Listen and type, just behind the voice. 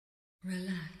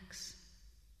Relax.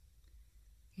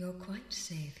 You're quite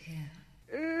safe here.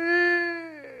 Good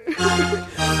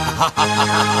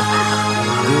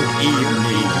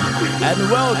evening,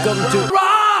 and welcome to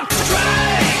Rock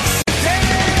Strikes!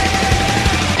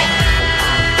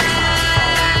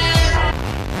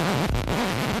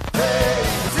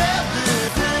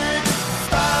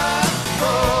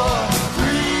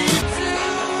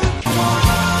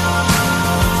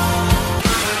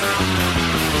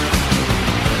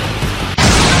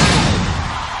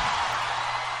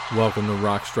 Welcome to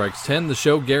Rock Strikes 10, the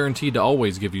show guaranteed to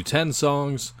always give you 10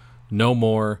 songs, no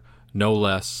more, no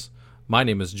less. My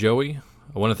name is Joey.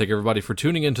 I want to thank everybody for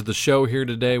tuning into the show here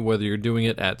today, whether you're doing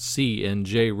it at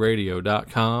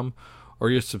cnjradio.com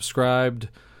or you're subscribed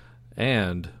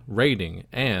and rating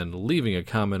and leaving a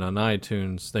comment on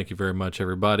iTunes. Thank you very much,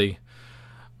 everybody.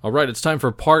 All right, it's time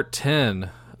for part 10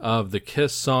 of the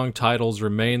Kiss song titles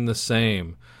Remain the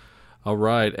Same. All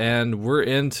right, and we're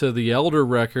into the Elder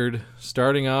record,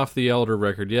 starting off the Elder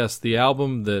record. Yes, the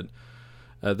album that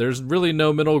there's really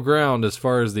no middle ground as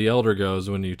far as the Elder goes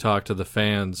when you talk to the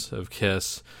fans of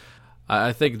Kiss.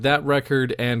 I think that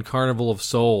record and Carnival of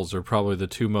Souls are probably the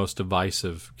two most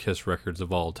divisive Kiss records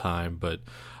of all time, but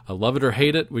love it or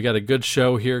hate it, we got a good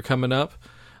show here coming up.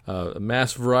 A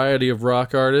mass variety of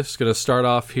rock artists. Going to start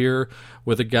off here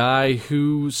with a guy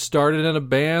who started in a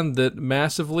band that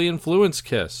massively influenced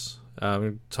Kiss.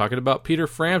 Talking about Peter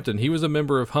Frampton. He was a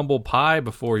member of Humble Pie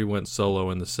before he went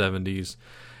solo in the 70s.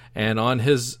 And on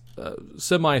his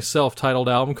semi-self-titled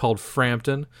album called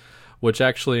Frampton, which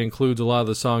actually includes a lot of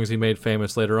the songs he made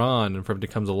famous later on and Frampton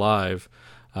Comes Alive,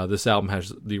 this album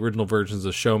has the original versions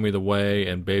of Show Me the Way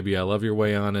and Baby I Love Your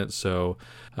Way on it. So,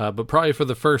 but probably for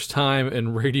the first time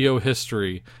in radio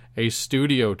history, a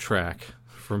studio track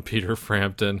from Peter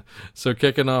Frampton. So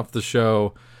kicking off the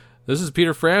show, this is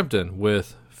Peter Frampton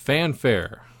with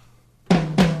Fanfare.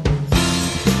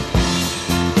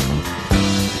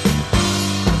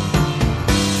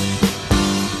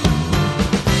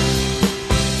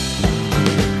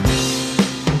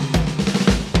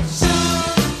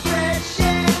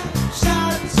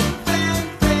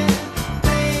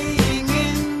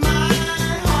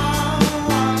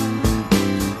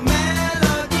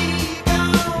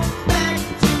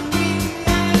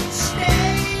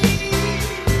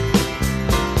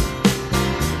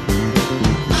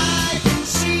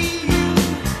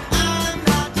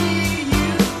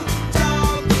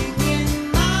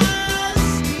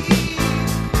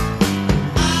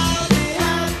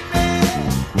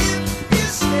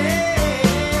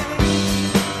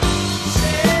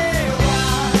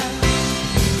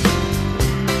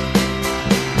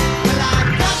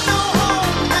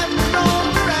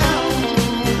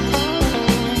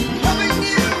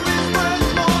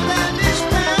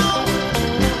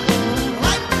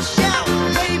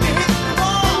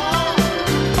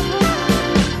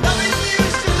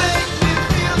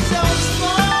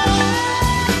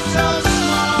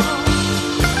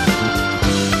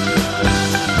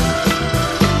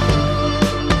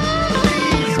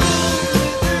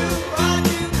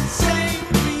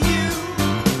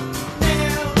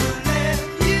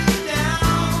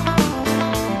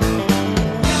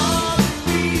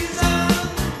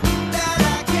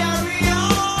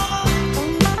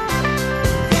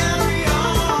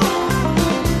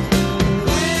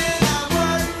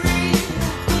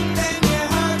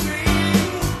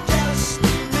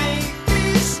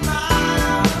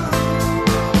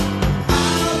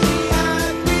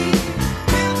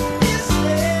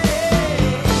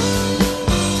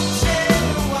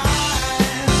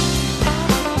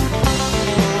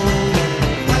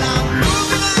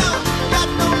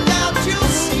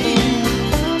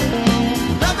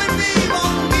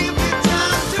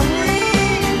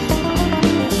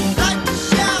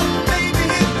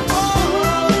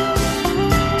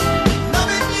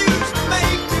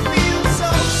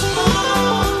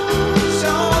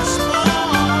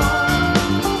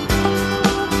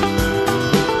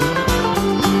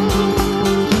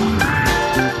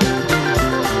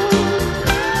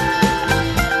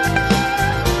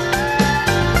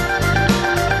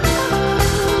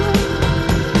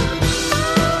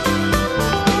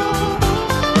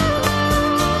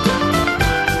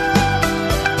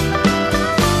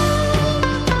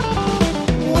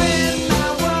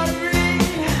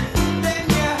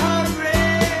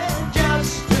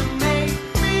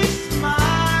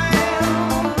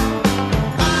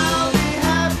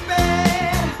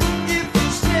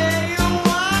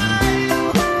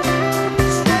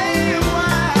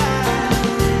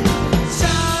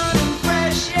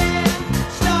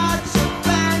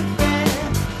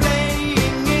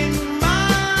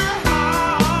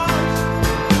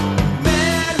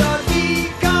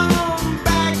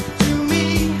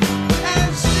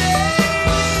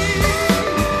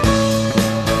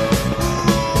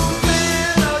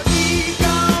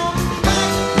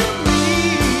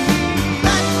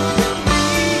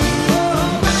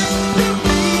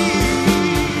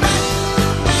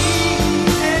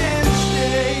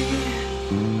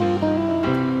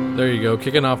 go.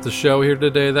 Kicking off the show here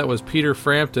today, that was Peter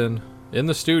Frampton in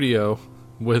the studio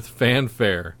with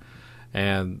Fanfare.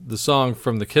 And the song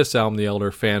from the Kiss album, The Elder,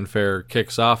 Fanfare,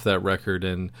 kicks off that record,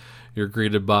 and you're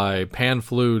greeted by pan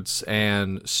flutes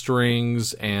and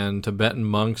strings and Tibetan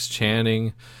monks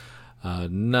chanting.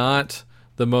 Not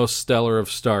the most stellar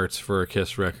of starts for a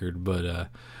Kiss record, but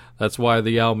that's why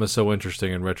the album is so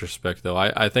interesting in retrospect, though.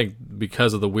 I think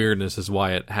because of the weirdness is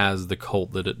why it has the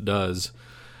cult that it does.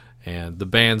 And the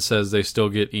band says they still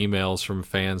get emails from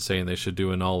fans saying they should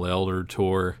do an All Elder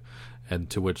tour, and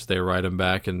to which they write them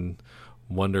back and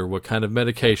wonder what kind of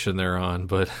medication they're on.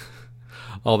 But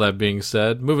all that being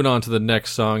said, moving on to the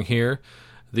next song here.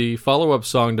 The follow-up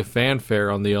song to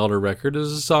Fanfare on the Elder record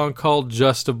is a song called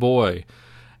Just a Boy.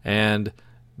 And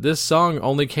this song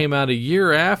only came out a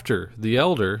year after the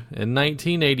Elder in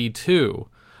 1982.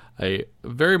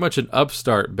 Very much an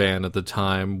upstart band at the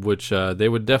time, which they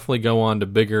would definitely go on to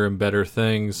bigger and better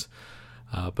things.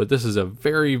 But this is a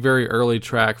very, very early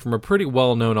track from a pretty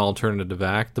well-known alternative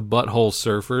act, the Butthole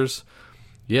Surfers.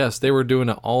 Yes, they were doing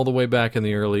it all the way back in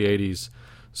the early 80s.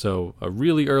 So a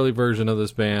really early version of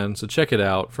this band. So check it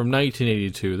out from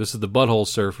 1982. This is the Butthole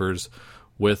Surfers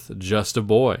with Just a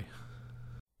Boy.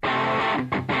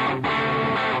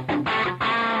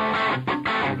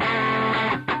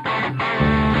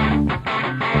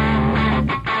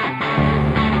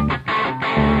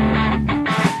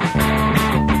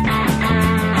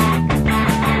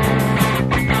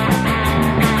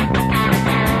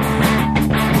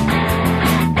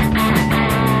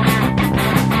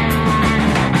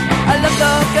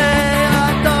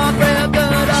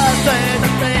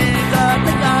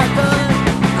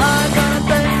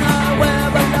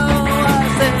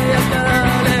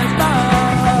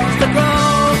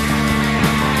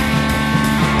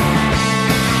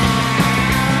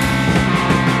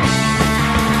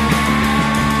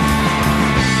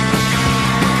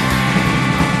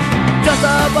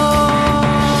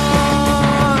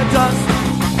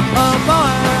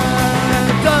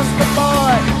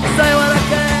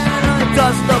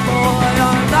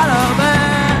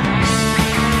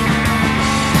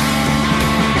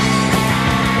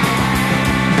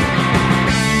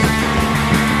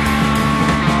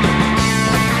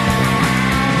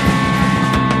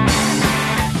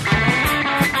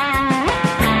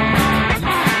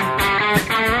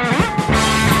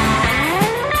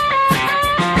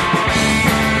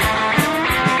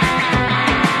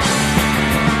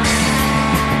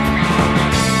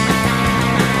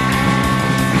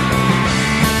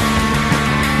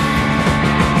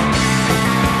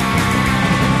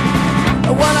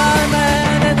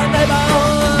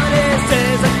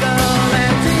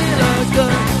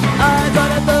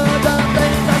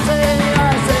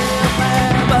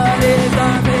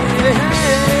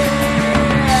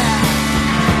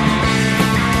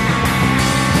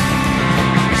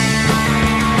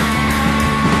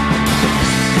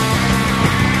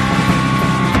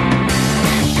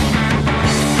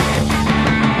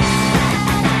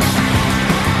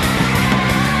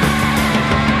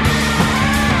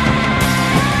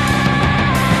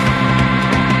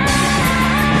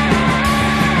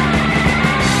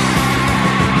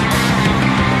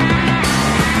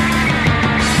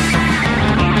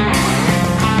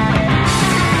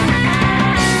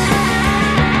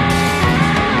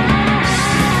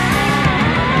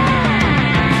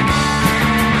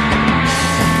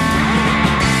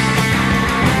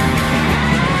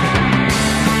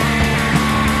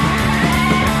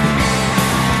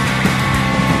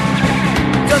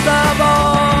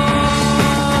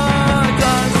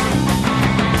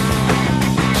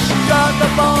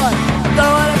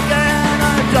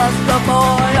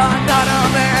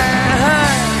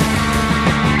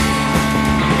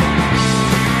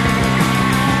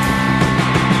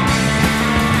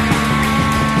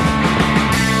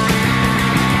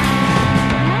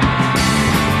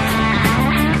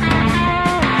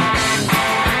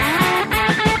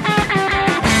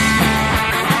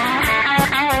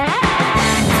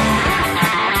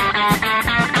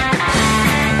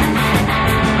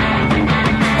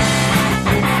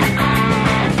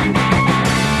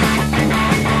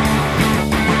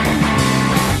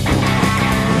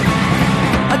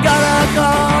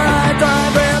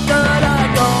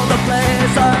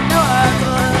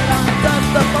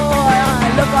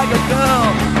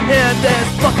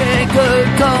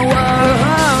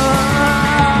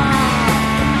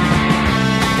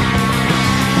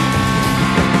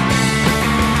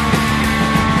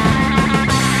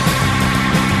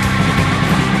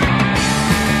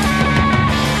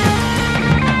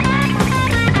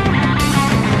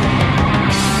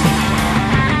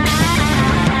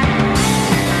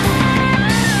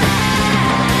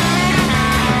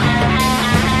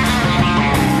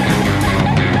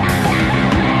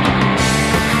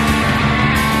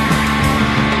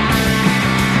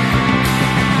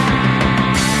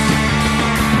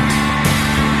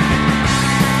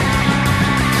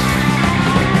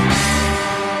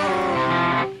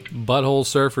 Butthole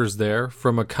Surfers there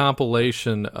from a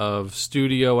compilation of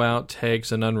studio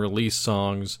outtakes and unreleased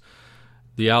songs.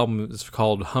 The album is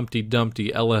called Humpty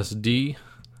Dumpty LSD.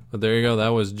 But there you go, that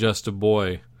was Just a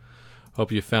Boy.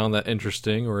 Hope you found that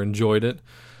interesting or enjoyed it.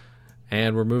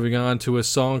 And we're moving on to a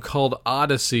song called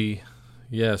Odyssey.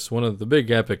 Yes, one of the big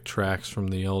epic tracks from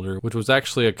The Elder, which was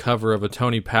actually a cover of a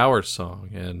Tony Powers song.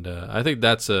 And I think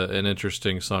that's an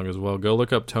interesting song as well. Go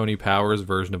look up Tony Powers'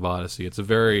 version of Odyssey. It's a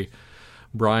very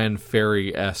Brian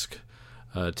Ferry-esque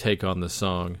take on the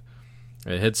song.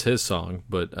 It's his song,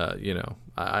 but,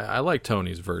 I like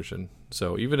Tony's version.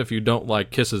 So even if you don't like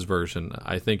Kiss's version,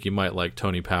 I think you might like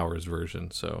Tony Powers'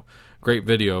 version. So great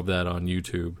video of that on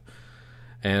YouTube.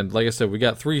 And like I said, we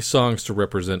got 3 songs to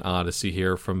represent Odyssey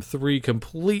here from 3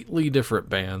 completely different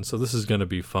bands, so this is going to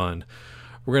be fun.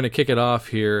 We're going to kick it off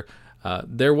here.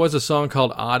 There was a song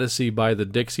called Odyssey by the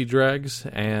Dixie Dregs,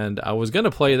 and I was going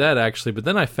to play that actually, but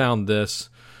then I found this,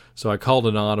 so I called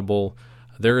an audible.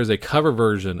 There is a cover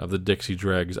version of the Dixie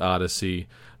Dregs Odyssey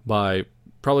by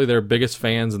probably their biggest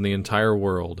fans in the entire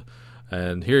world.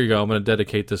 And here you go, I'm going to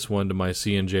dedicate this one to my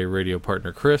C&J radio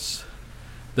partner, Chris.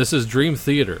 This is Dream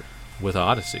Theater with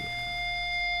Odyssey.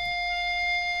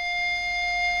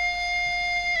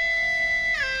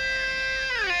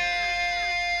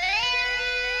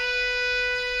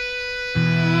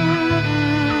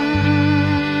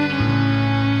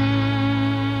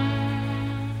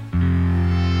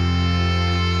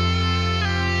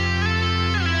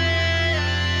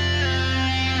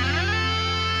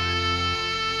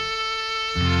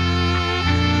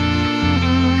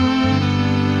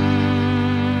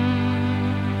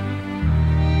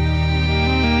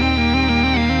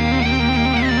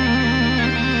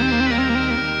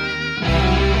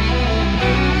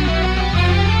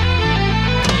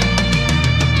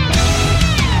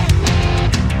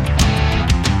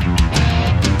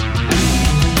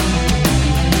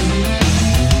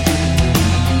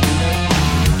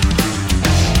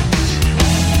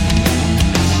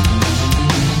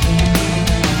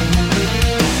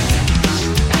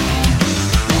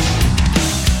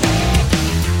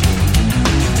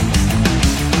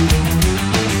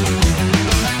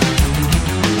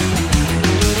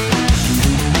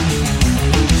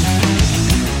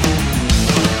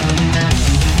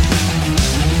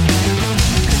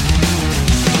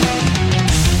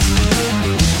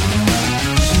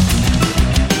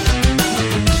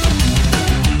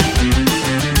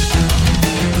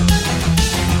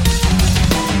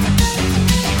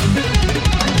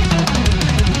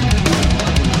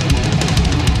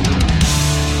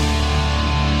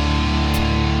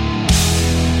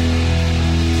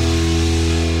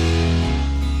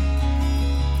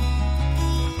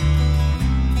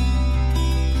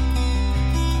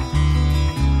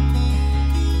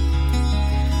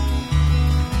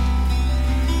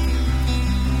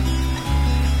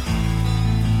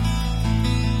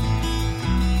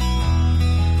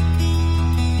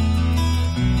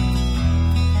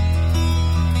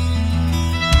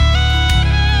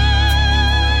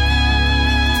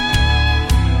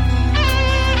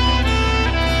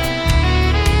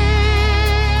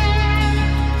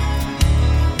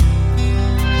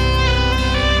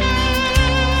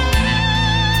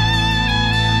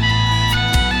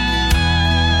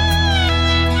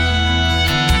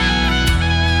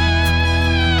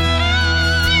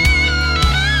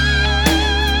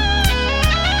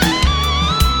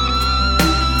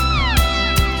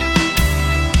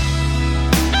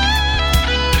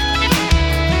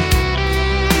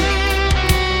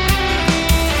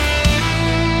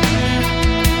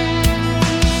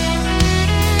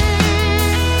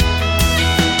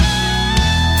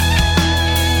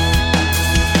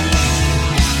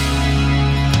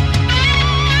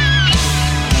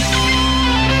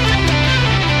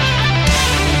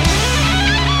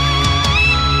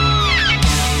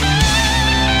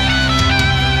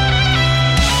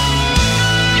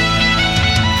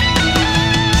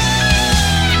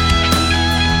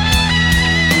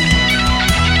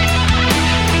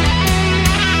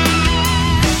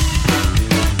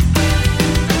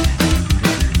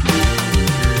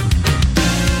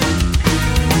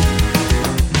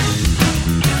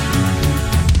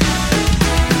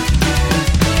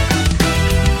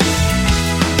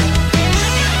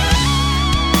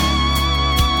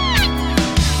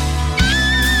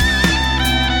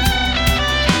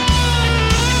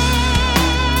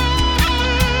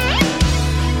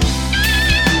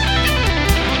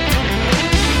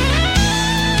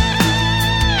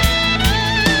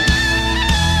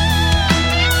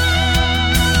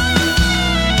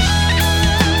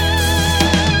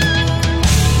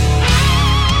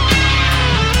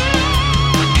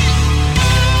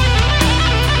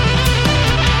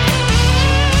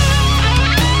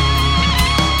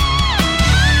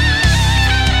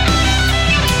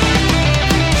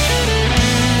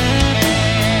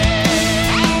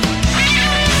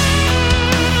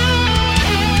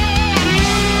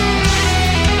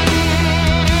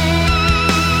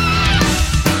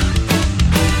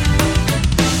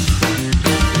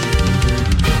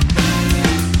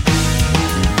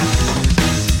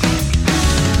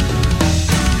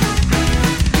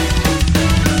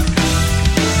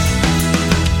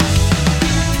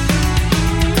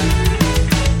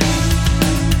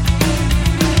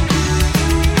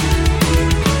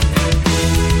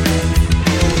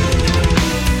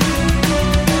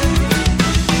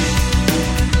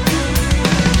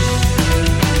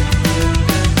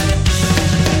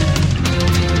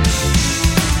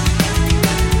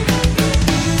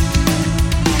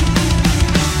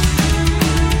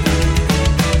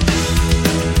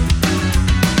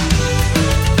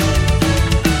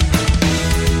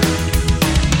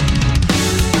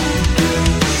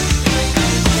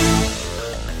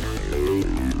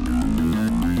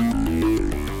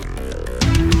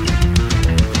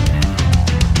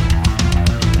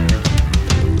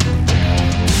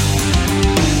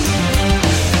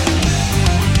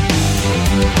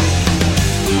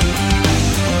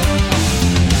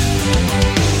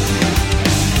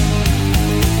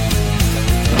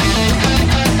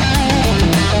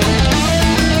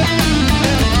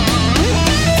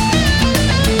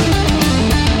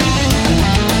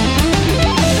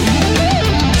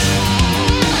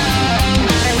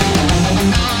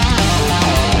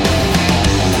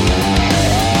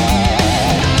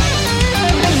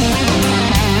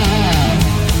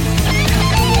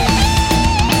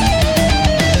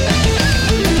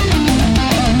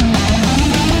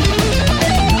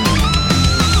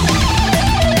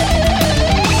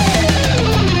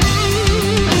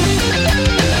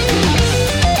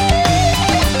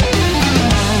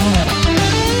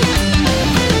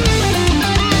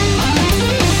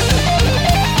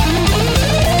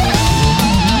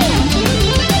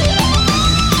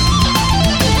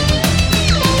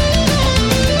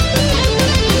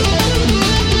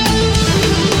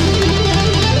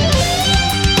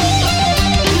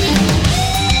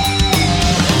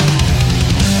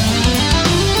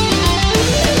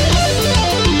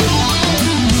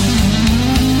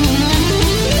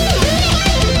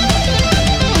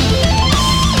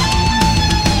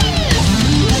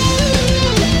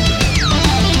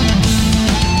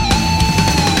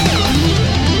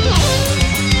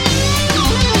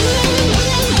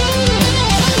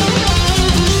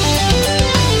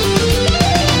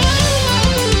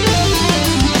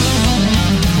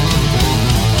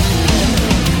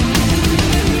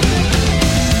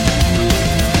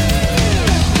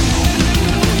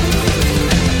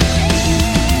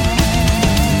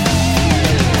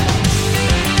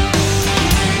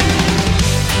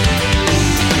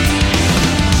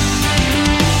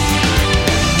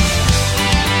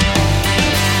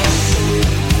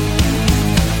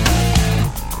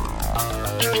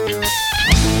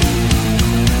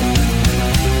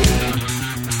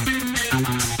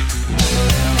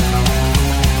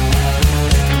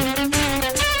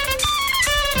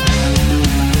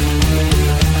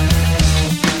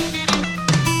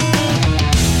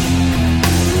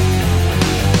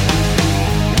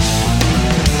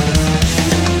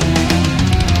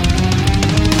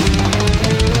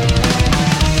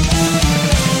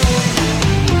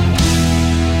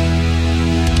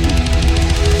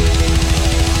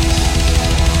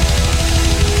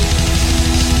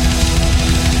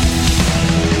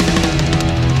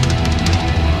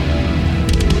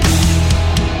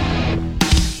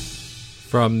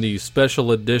 from the special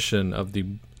edition of the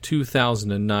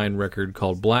 2009 record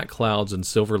called Black Clouds and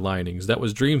Silver Linings. That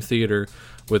was Dream Theater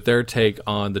with their take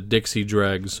on the Dixie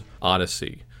Dregs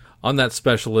Odyssey. On that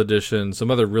special edition,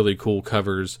 some other really cool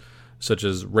covers, such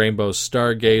as Rainbow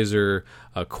Stargazer,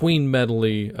 a Queen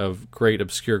medley of great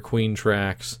obscure Queen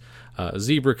tracks, a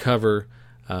Zebra cover,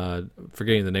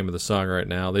 forgetting the name of the song right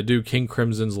now. They do King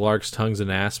Crimson's Lark's Tongues and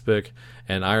Aspic,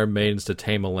 and Iron Maiden's To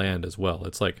Tame a Land as well.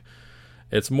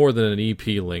 It's more than an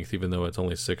EP length, even though it's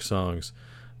only 6 songs.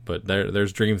 But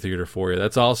there's Dream Theater for you.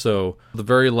 That's also the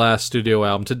very last studio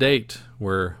album to date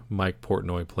where Mike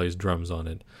Portnoy plays drums on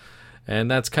it. And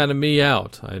that's kind of me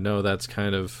out. I know that's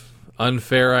kind of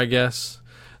unfair, I guess,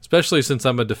 especially since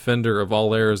I'm a defender of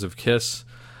all eras of Kiss.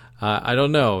 I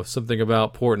don't know. Something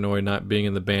about Portnoy not being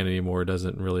in the band anymore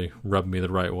doesn't really rub me the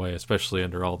right way, especially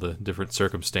under all the different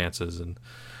circumstances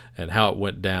and how it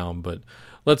went down. But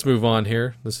let's move on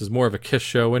here. This is more of a Kiss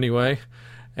show anyway.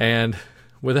 And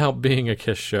without being a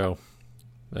Kiss show,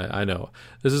 I know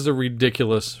this is a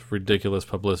ridiculous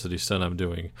publicity stunt I'm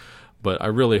doing, but I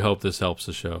really hope this helps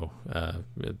the show.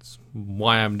 It's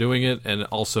why I'm doing it, and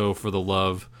also for the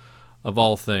love of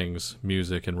all things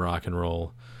music and rock and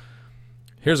roll.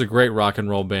 Here's a great rock and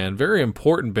roll band, very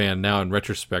important band now in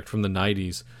retrospect from the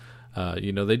 90s.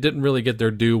 They didn't really get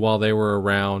their due while they were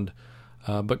around,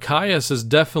 but Kyuss has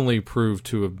definitely proved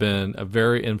to have been a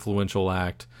very influential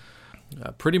act.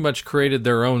 Pretty much created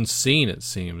their own scene, it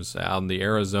seems, out in the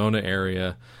Arizona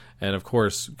area. And, of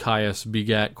course, Kyuss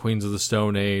begat Queens of the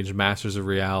Stone Age, Masters of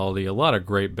Reality, a lot of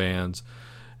great bands.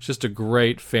 It's just a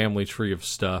great family tree of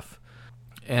stuff.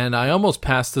 And I almost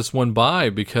passed this one by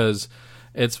because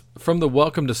it's from the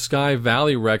Welcome to Sky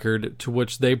Valley record, to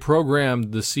which they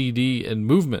programmed the CD in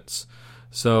movements.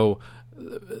 So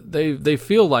they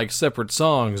feel like separate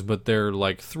songs, but they're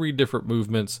like 3 different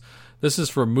movements. This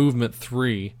is from Movement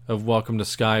 3 of Welcome to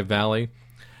Sky Valley,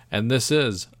 and this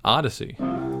is Odyssey.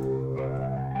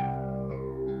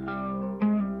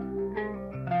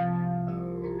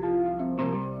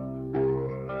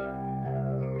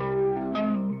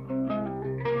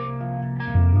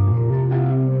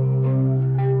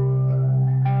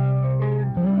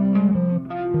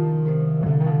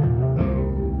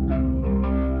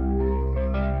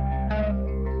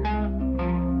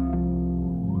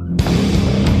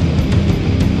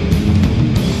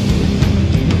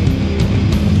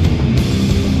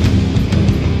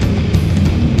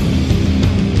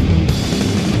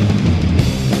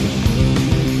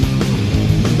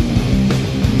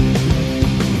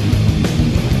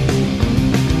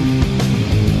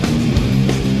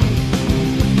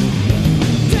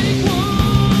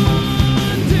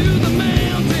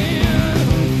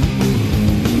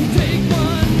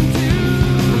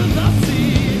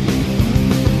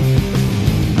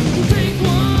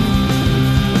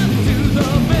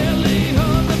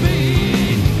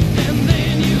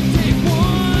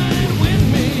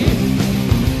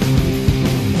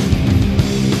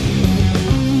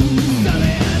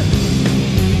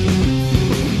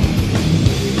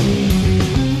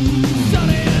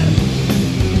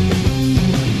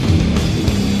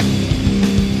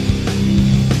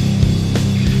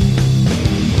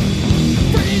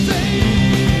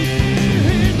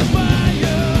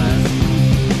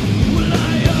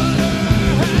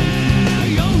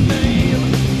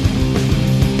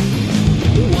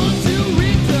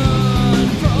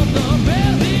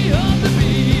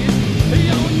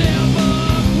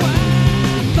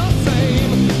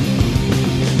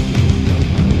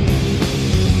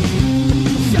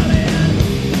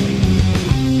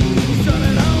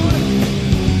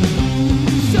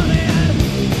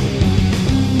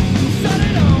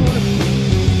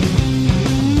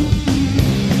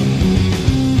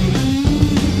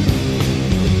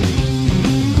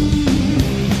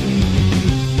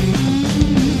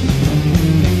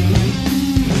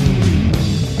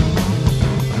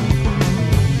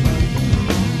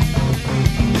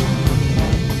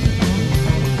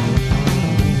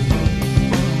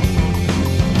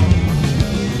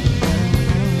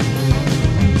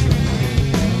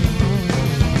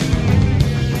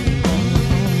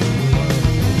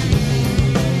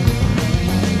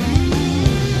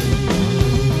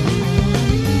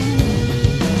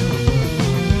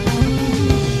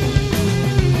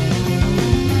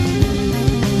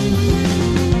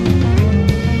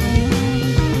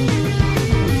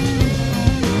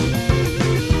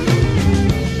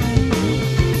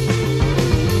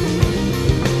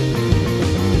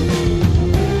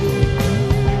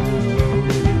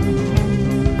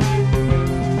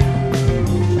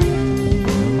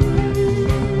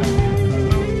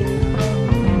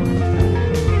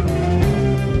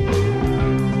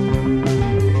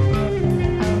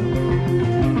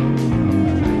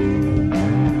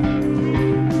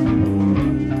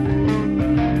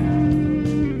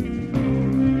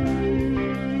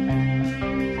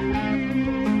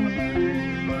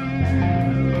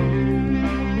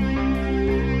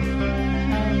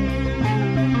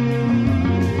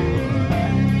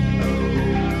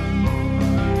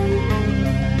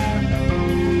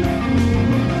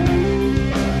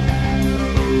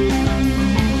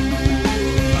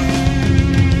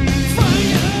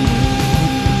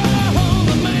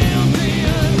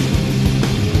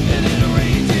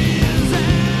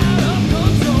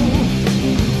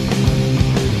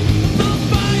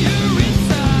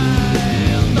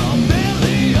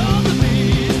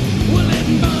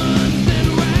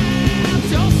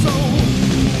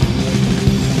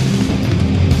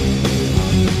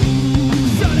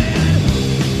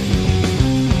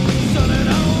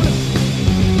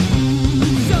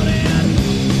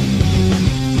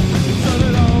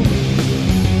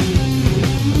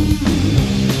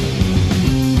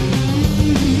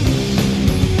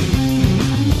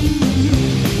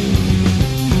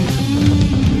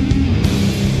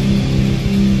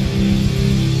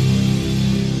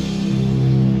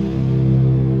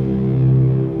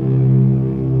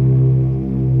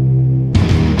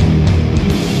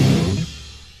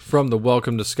 From the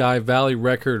Welcome to Sky Valley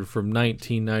record from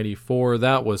 1994,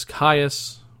 that was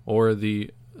Kyuss, or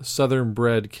the Southern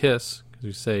Bred Kiss, because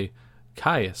you say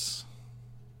Kyuss.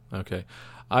 Okay.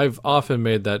 I've often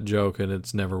made that joke, and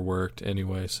it's never worked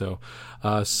anyway. So,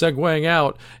 segueing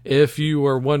out, if you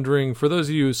are wondering, for those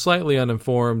of you slightly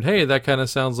uninformed, hey, that kind of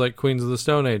sounds like Queens of the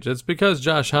Stone Age. It's because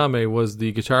Josh Homme was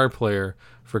the guitar player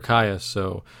for Kyuss,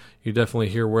 so you definitely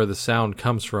hear where the sound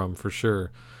comes from, for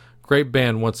sure. Great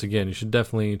band, once again. You should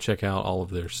definitely check out all of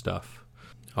their stuff.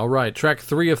 All right, track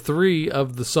 3 of 3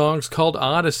 of the songs called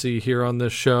Odyssey here on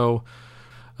this show.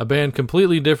 A band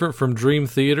completely different from Dream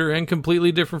Theater and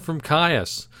completely different from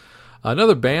Kyuss.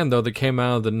 Another band, though, that came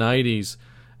out of the 90s,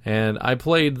 and I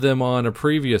played them on a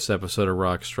previous episode of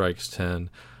Rock Strikes 10.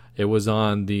 It was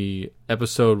on the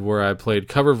episode where I played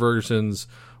cover versions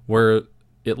where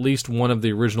at least one of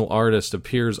the original artists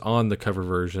appears on the cover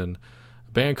version.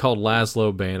 A band called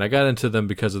Laszlo Bane. I got into them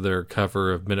because of their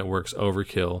cover of Men at Work's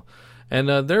Overkill. And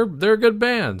they're a good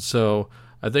band, so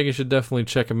I think you should definitely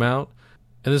check them out.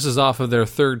 And this is off of their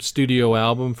third studio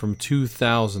album from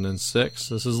 2006.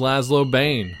 This is Laszlo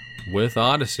Bane with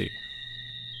Odyssey.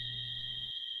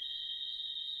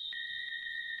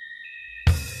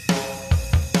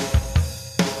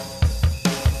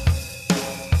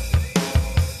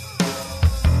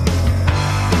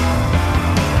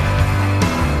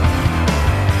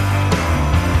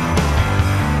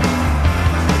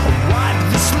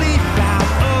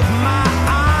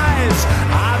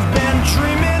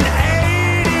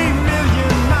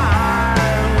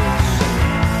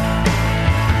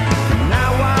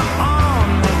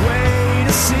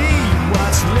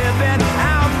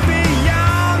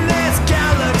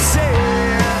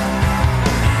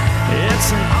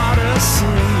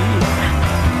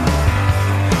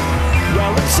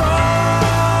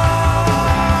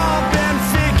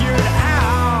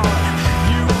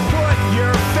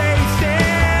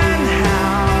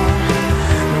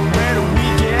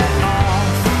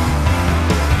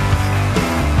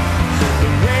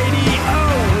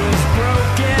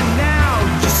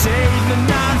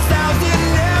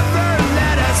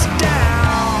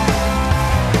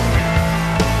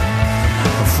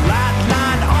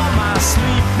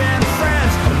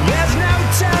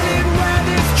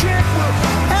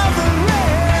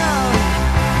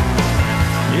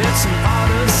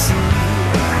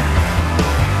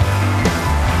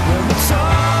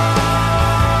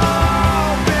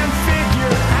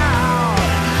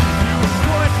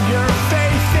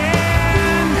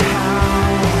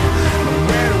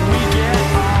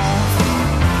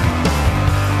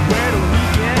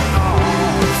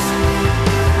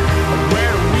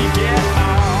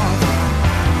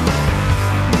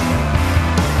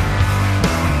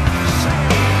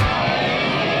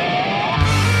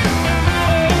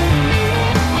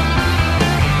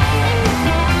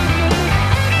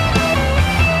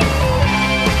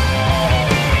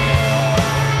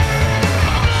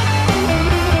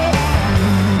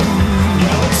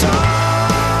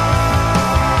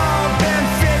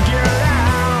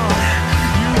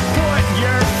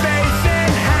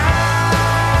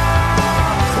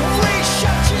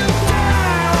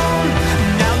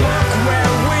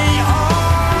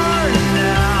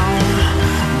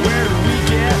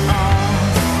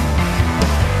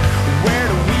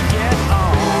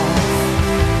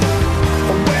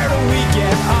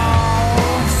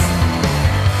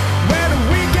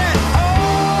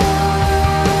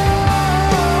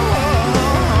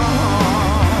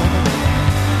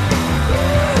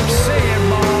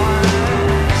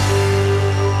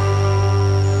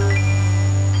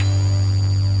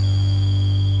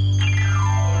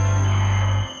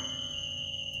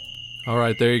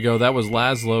 Alright, there you go. That was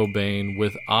Laszlo Bane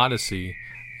with Odyssey.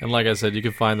 And like I said, you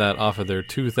can find that off of their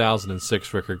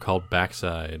 2006 record called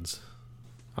Backsides.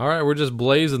 Alright, we're just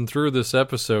blazing through this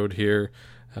episode here.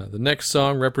 The next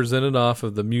song represented off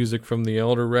of the Music from the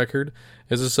Elder record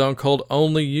is a song called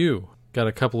Only You. Got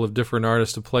a couple of different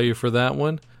artists to play you for that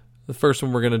one. The first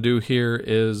one we're going to do here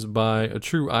is by a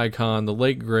true icon, the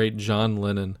late great John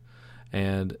Lennon.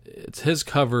 And it's his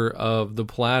cover of the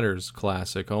Platters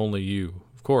classic, Only You.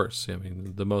 Of course, I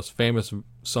mean, the most famous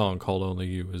song called Only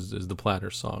You is the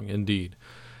Platters song, indeed.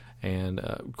 And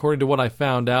according to what I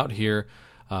found out here,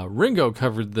 Ringo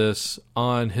covered this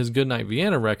on his Goodnight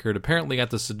Vienna record, apparently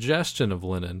at the suggestion of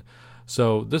Lennon.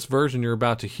 So this version you're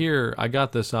about to hear, I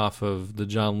got this off of the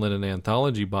John Lennon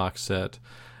Anthology box set,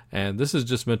 and this is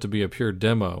just meant to be a pure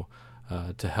demo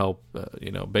to help,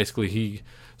 basically he,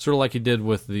 sort of like he did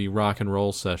with the rock and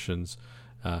roll sessions,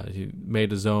 he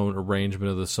made his own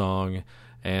arrangement of the song,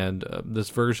 and this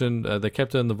version, they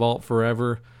kept it in the vault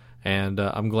forever, And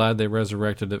I'm glad they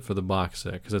resurrected it for the box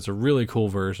set because it's a really cool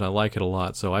version. I like it a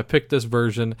lot. So I picked this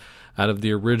version out of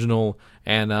the original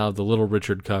and out of the Little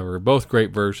Richard cover. Both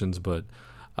great versions, but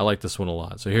I like this one a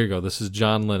lot. So here you go. This is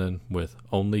John Lennon with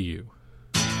Only You.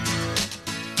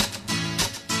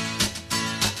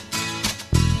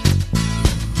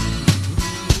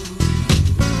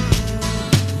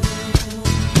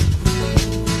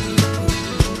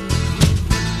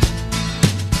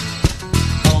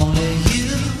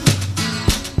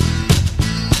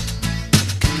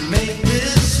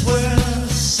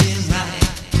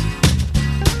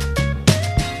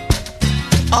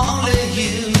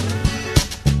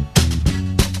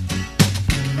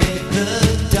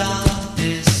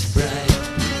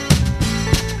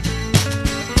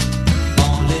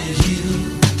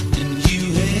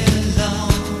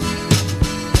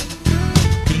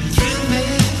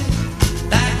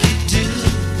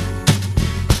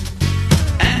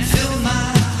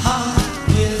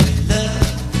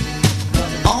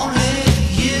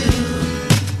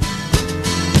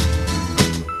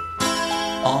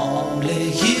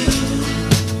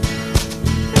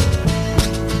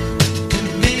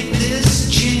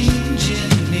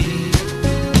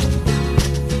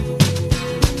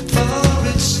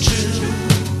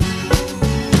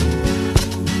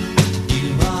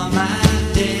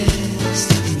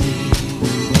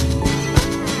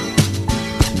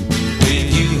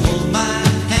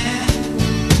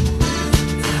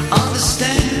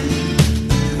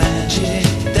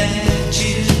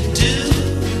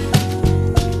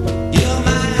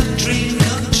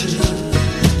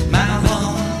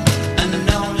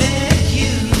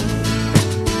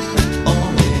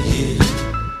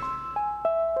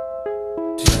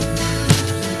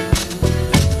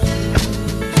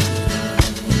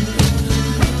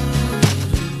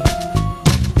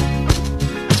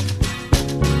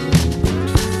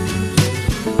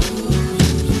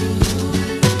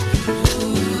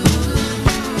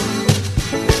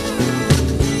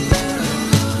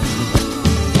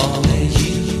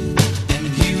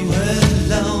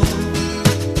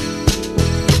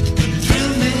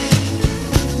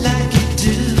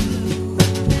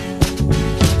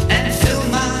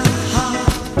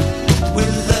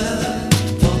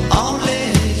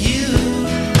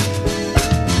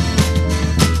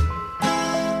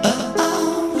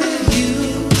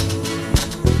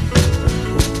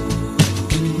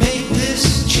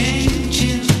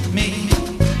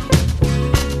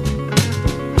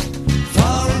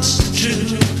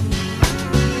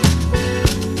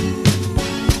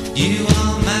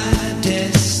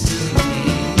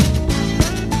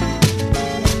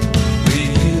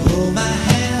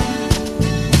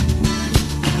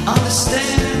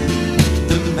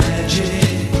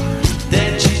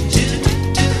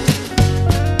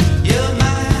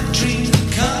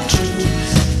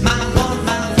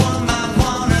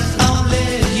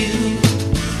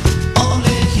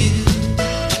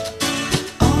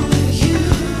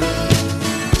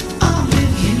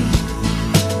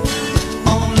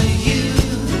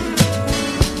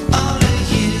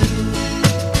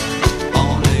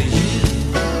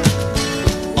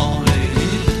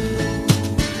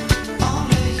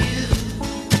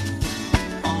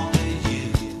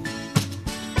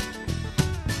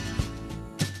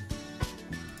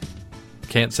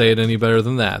 Can't say it any better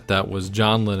than that. That was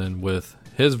John Lennon with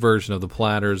his version of the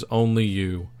Platters' Only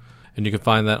You. And you can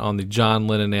find that on the John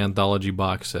Lennon Anthology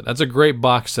box set. That's a great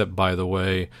box set, by the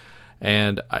way.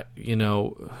 And,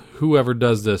 whoever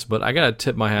does this, but I got to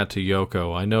tip my hat to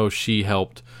Yoko. I know she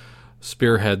helped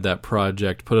spearhead that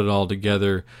project, put it all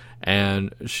together,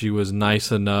 and she was nice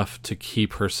enough to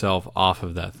keep herself off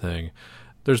of that thing.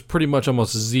 There's pretty much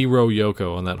almost zero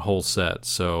Yoko on that whole set,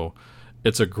 so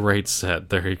it's a great set.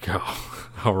 There you go.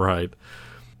 All right,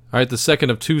 the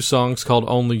second of two songs called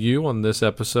Only You on this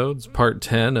episode. It's part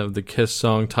 10 of the Kiss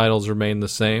song Titles Remain the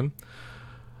Same.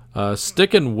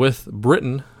 Sticking with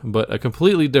Britain, but a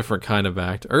completely different kind of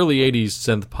act. Early 80s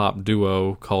synth pop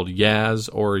duo called Yaz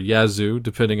or Yazoo,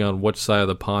 depending on which side of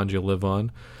the pond you live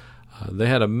on. They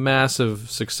had a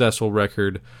massive successful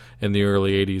record in the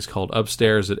early 80s called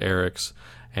Upstairs at Eric's,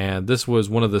 and this was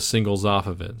one of the singles off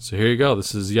of it. So here you go.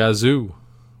 This is Yazoo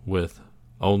with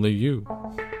Only You.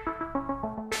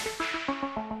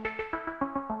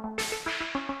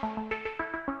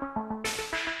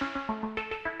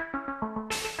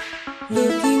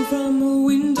 Looking from a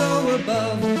window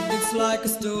above, it's like a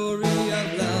story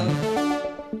of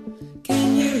love.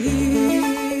 Can you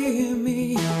hear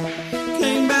me?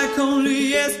 Came back only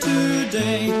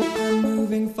yesterday. I'm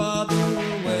moving farther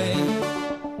away.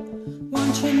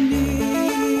 Want you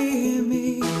near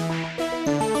me?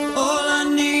 All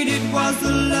I needed was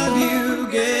the love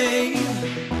you gave.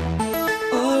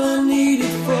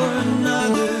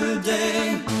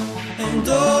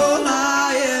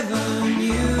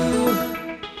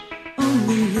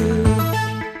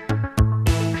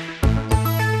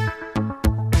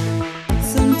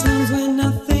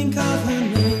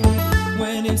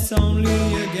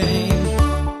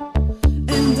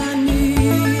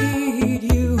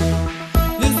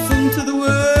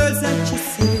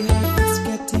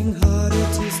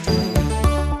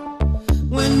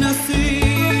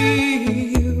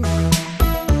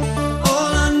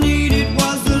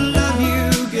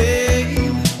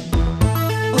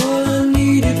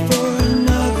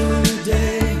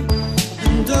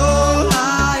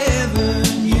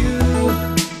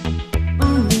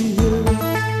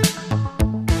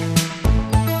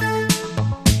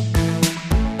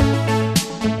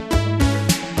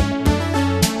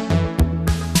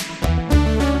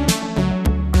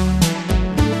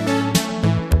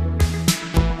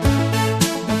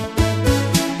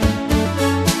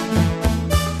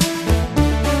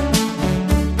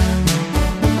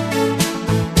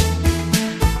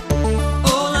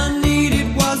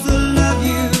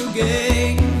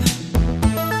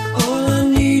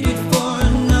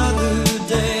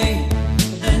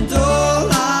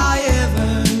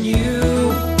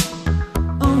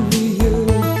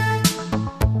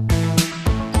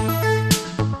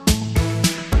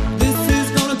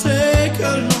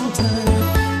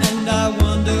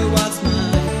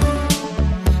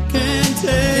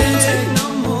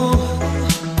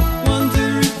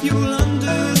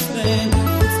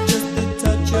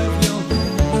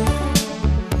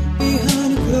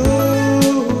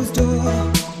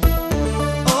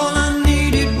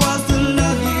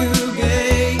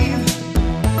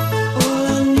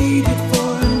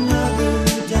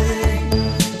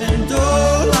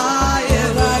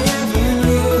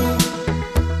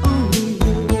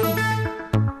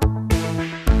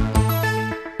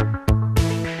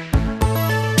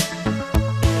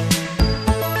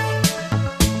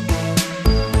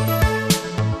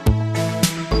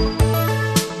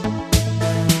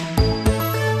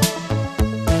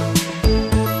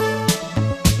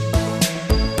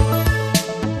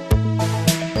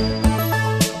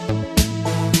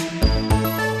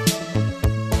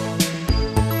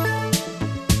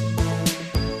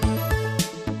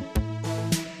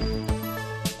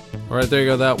 All right, there you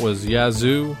go. That was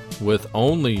Yazoo with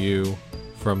Only You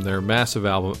from their massive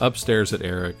album Upstairs at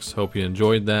Eric's. Hope you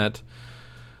enjoyed that.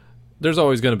 There's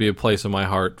always going to be a place in my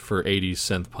heart for 80s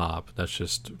synth pop. That's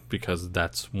just because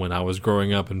that's when I was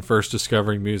growing up and first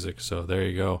discovering music. So there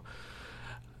you go.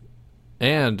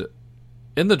 And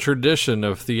in the tradition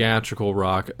of theatrical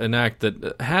rock, an act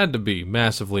that had to be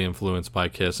massively influenced by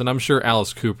Kiss, and I'm sure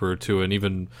Alice Cooper to an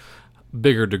even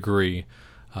bigger degree,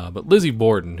 but Lizzie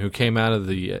Borden, who came out of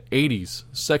the 80s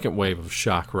second wave of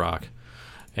shock rock,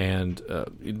 and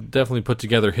definitely put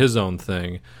together his own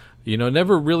thing. You know,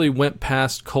 never really went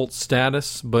past cult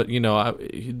status, but, you know,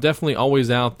 definitely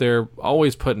always out there,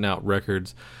 always putting out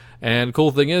records. And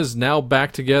cool thing is, now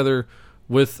back together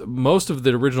with most of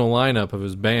the original lineup of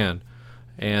his band.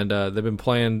 And they've been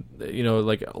playing, you know,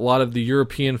 like a lot of the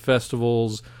European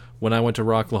festivals. When I went to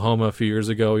Rocklahoma a few years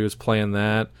ago, he was playing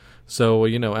that. So,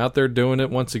 you know, out there doing it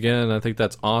once again, I think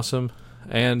that's awesome.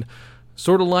 And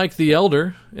sort of like The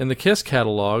Elder in the Kiss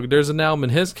catalog, there's an album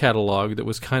in his catalog that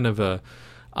was kind of a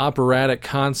operatic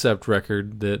concept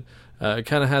record that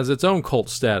kind of has its own cult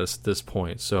status at this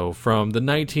point. So from the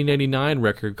 1989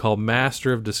 record called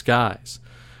Master of Disguise,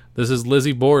 this is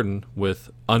Lizzie Borden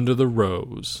with Under the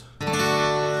Rose.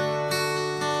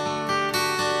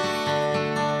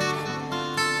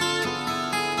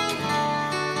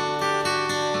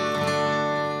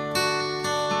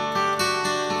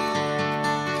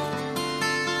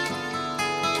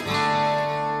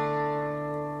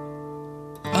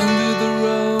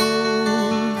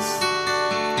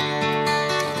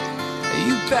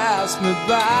 Me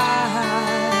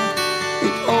by,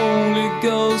 it only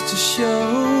goes to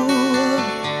show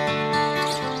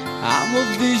I'm a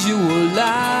visual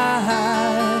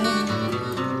lie,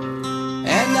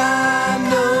 and I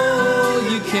know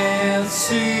you can't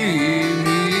see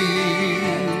me.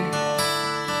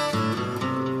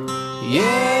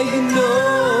 Yeah, you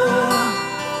know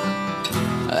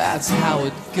that's how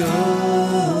it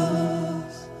goes.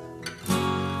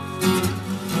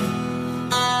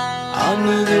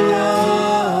 Under the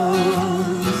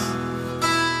rose,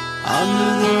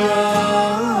 under the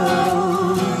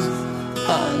rose,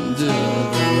 under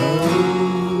the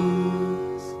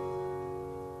rose.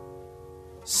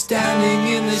 Standing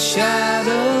in the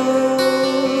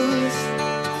shadows,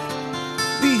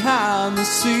 behind the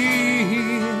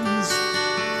scenes,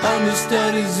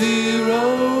 understudy zero.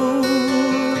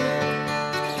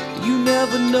 You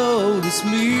never notice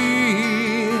me.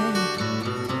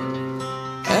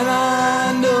 And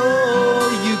I know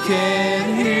you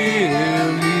can't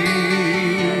hear me.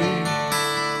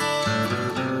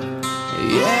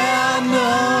 Yeah, I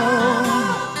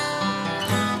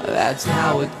know that's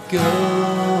how it goes.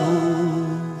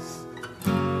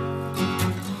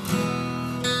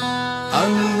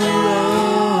 Under the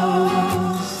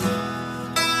rose,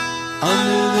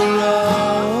 under the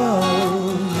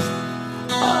rose,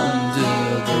 under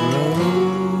the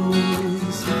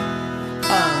rose,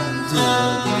 under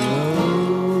the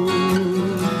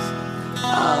rose,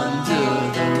 under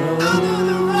the rose, under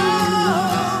the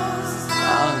rose,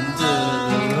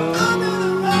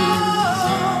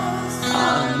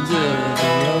 under the rose, under the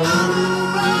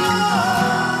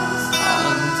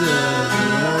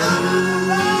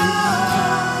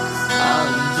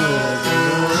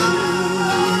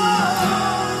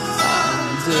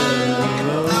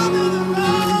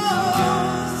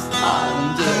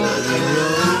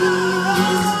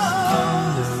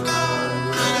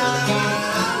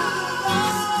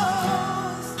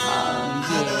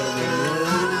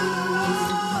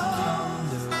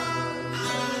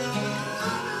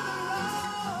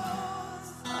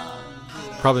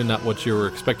Probably not what you were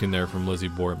expecting there from Lizzie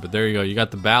Borden, but there you go. You got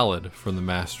the ballad from the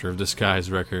Master of Disguise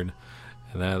record.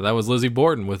 And that was Lizzie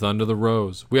Borden with Under the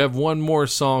Rose. We have one more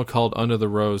song called Under the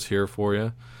Rose here for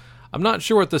you. I'm not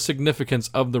sure what the significance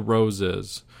of the rose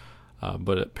is,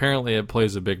 but apparently it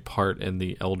plays a big part in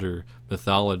the Elder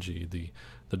mythology.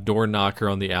 The door knocker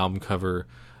on the album cover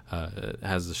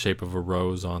has the shape of a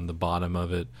rose on the bottom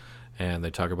of it, and they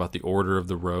talk about the order of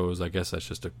the rose. I guess that's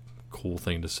just a cool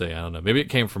thing to say. I don't know. Maybe it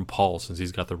came from Paul since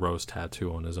he's got the rose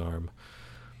tattoo on his arm.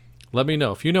 Let me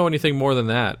know. If you know anything more than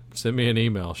that, send me an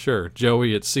email. Sure,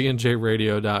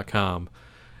 joey@cnjradio.com.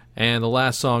 And the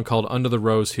last song called Under the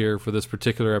Rose here for this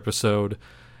particular episode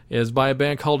is by a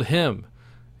band called Him.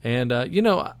 And, I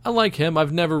like Him.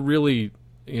 I've never really,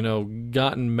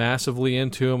 gotten massively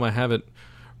into them. I haven't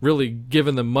really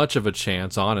given them much of a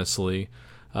chance, honestly.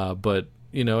 But,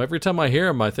 every time I hear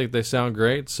them, I think they sound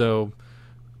great. So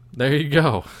there you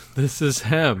go. This is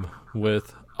Him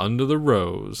with Under the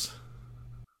Rose.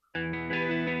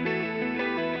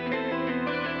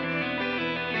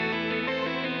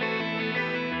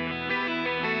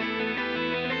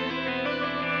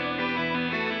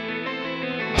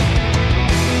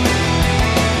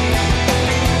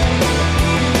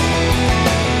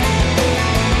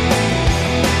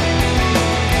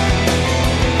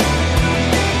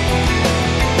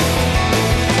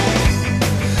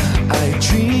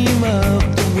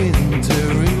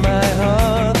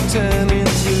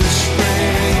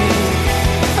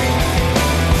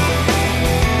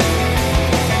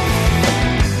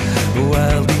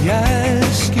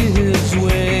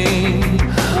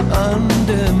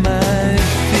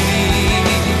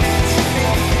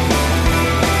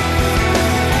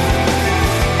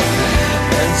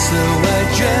 so I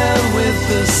drown with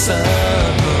the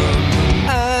sun.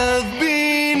 I've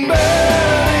been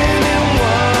burning in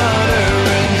water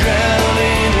and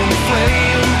drowning in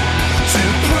flame to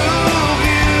prove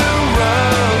you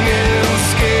wrong and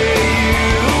scare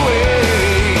you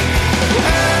away.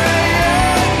 I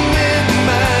admit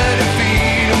my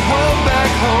defeat and walk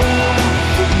back home.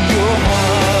 Your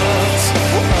heart's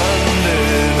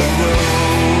under the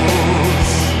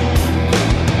rose.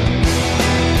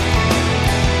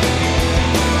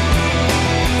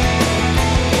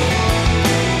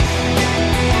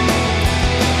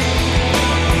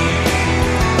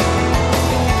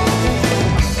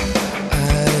 I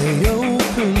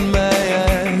open my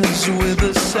eyes with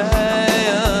a sigh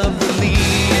of relief.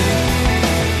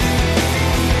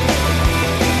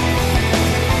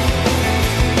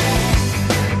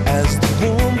 As the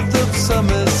warmth of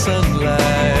summer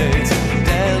sunlight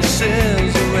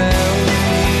dances around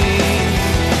me,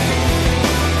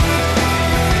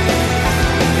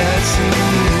 and I see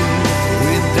you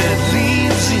with dead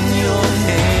leaves in your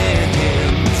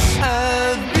hands.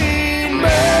 I've been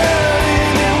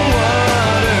burning in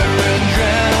water and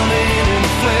drowning in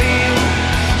flame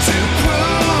to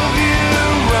prove you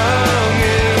wrong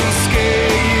and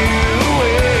scare you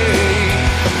away.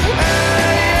 I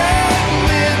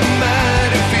admit my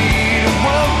defeat and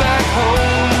walk back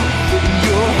home.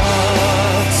 Your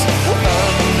heart's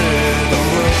under the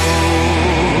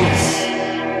rose.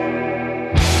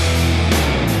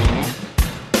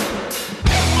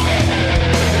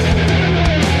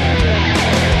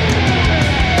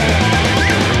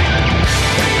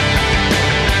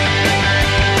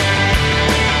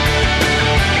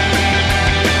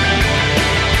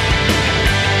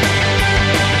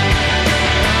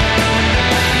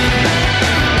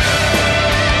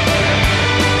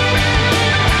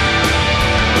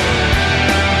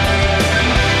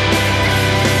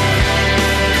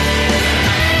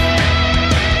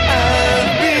 I've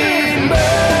been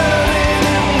burning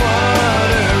in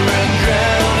water and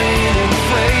drowning in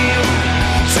flame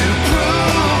to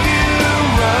prove you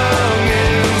wrong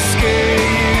and scare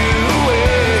you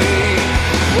away.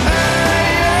 I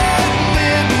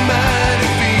admit my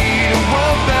defeat and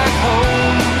walk back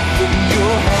home.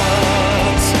 Your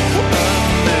heart's under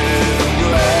the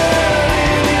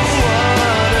burning in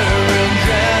water and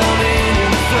drowning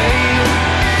in flame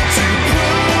to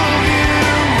prove you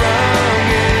wrong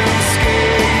and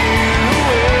scare you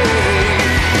away.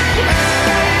 I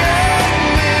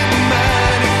admit my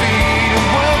defeat and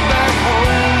walk back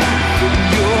home.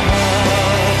 Your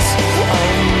heart's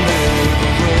under the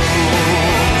rose. Your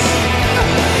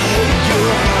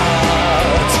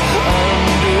heart's under the rose.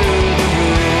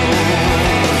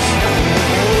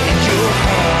 Your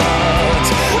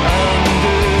heart's under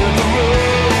the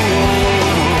rose.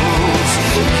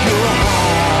 Your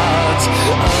heart's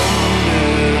under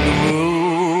the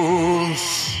rose.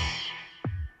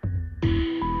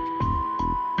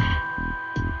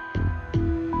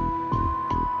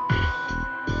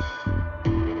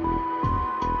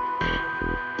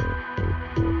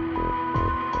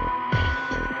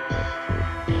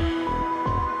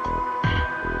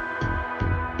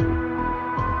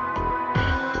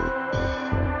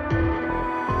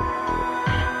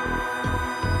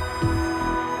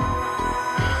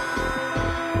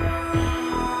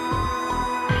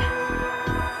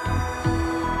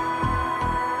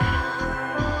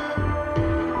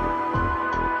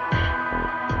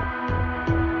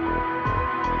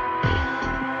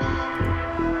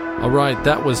 All right,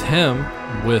 that was him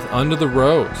with Under the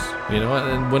Rose. You know,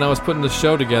 and when I was putting the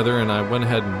show together and I went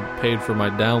ahead and paid for my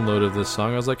download of this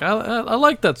song, I was like, I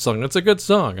like that song. It's a good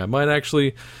song. I might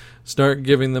actually start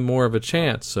giving them more of a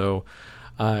chance. So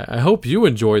I hope you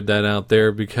enjoyed that out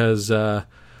there because as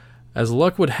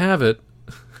luck would have it,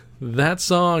 that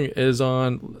song is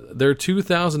on their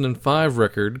 2005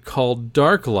 record called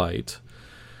Dark Light.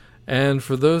 And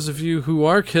for those of you who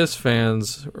are Kiss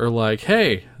fans are like,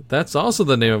 hey, that's also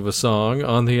the name of a song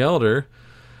on The Elder,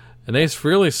 an Ace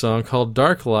Frehley song called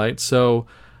Dark Light. So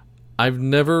I've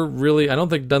never really, I don't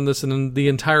think, done this in the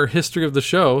entire history of the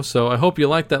show. So I hope you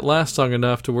like that last song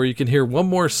enough to where you can hear one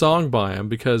more song by him,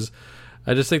 because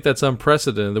I just think that's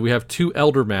unprecedented that we have two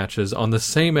Elder matches on the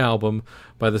same album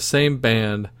by the same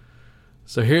band.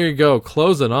 So here you go,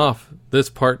 closing off this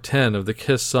part 10 of the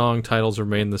Kiss song titles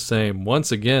remain the same.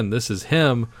 Once again, this is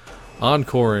him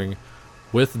encoring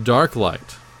with Dark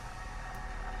Light.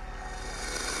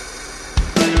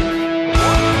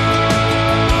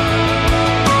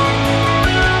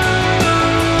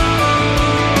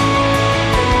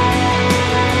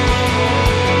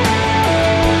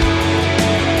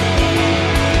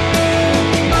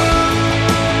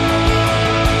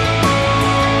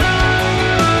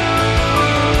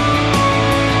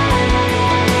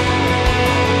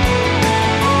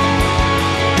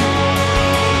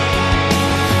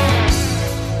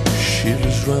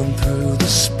 through the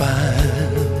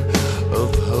spine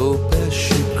of hope as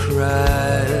she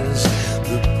cries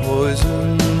the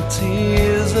poison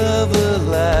tears of a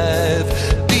life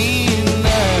denied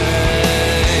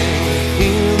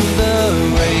in the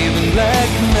raven black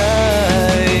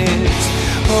night,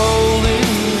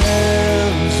 holding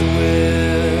hands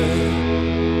with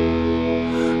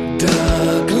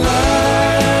dark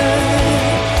light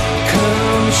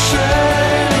come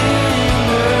shining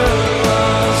her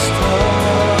lost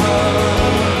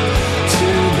heart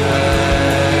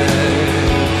tonight,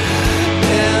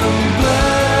 and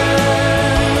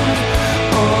blind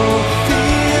all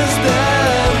fears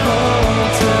that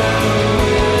haunt her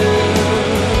with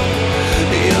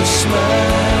your smile.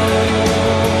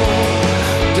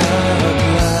 Dark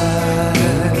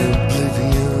light,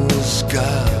 oblivion's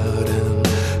garden,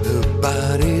 her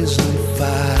body's on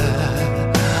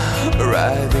fire,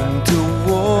 riding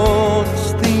towards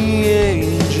the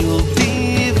angel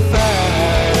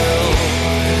defiled,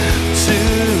 to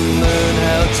learn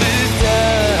how to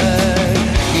die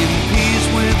in peace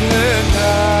with her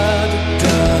God.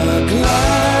 Dark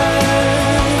light,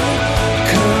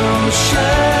 come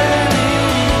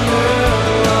shining her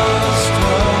lost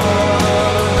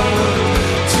heart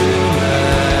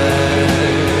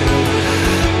tonight,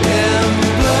 and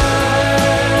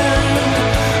blind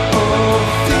all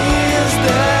fears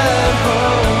that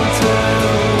haunt her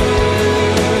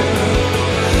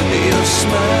with your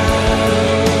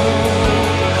smile.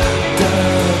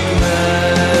 Dark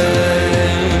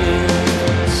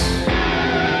nights.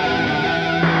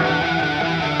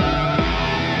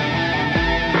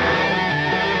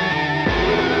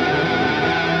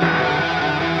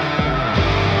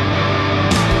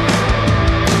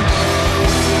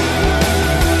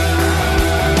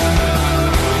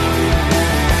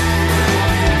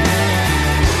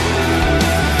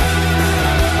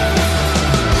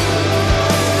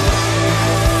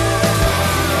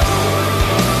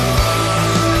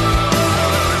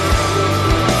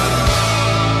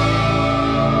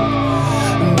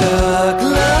 Dark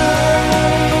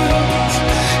light,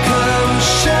 come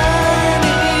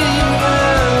shining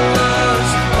her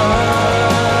lost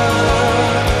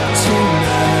heart tonight, and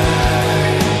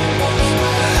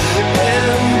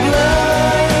blind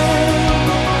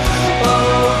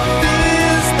all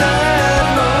fears that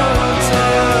haunt her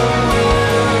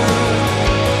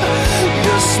with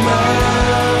your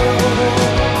smile.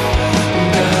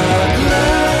 Dark light, come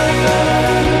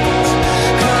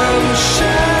shining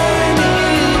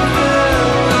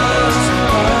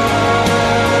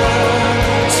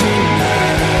her lost heart tonight,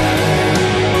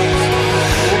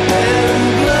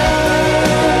 and blind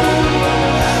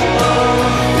all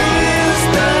fears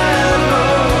that haunt her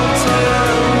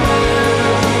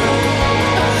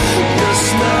with your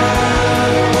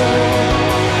smile.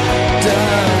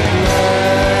 Dark light.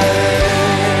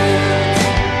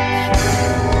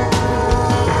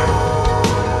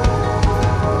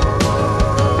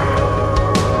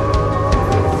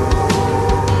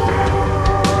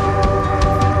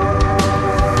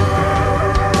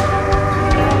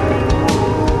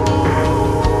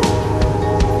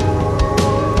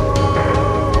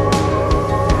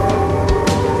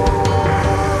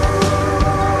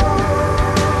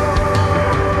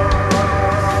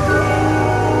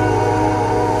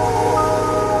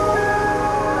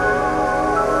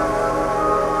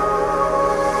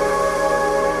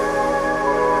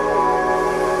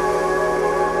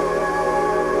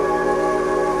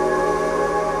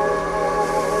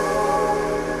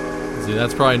 See,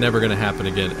 that's probably never going to happen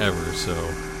again ever,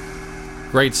 so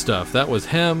great stuff. That was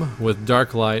him with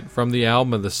Dark Light from the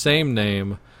album of the same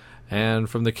name and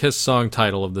from the Kiss song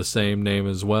title of the same name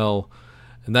as well.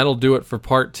 And that'll do it for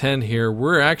part 10 here.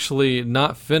 We're actually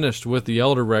not finished with the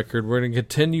Elder record. We're going to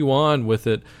continue on with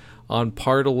it on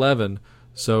part 11.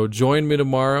 So join me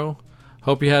tomorrow.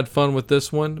 Hope you had fun with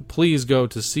this one. Please go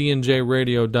to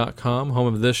cnjradio.com,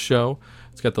 home of this show.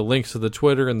 It's got the links to the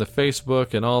Twitter and the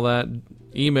Facebook and all that.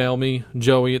 Email me,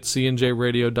 Joey at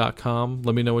cnjradio.com.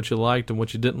 Let me know what you liked and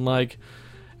what you didn't like.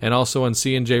 And also on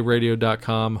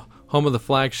cnjradio.com, home of the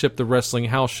flagship The Wrestling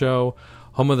House Show,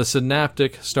 home of the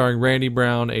Synaptic, starring Randy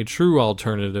Brown, a true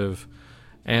alternative,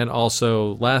 and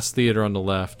also Last Theater on the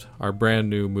Left, our brand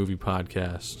new movie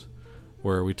podcast,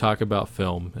 where we talk about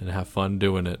film and have fun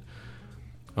doing it.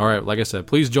 All right, like I said,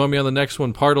 please join me on the next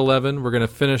one, part 11. We're going to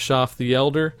finish off The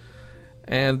Elder,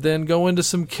 and then go into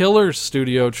some Killers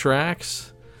studio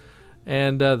tracks,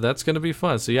 and that's going to be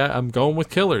fun. So yeah, I'm going with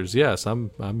Killers. Yes,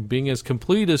 I'm being as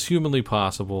complete as humanly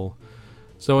possible.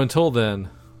 So until then,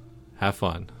 have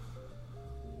fun.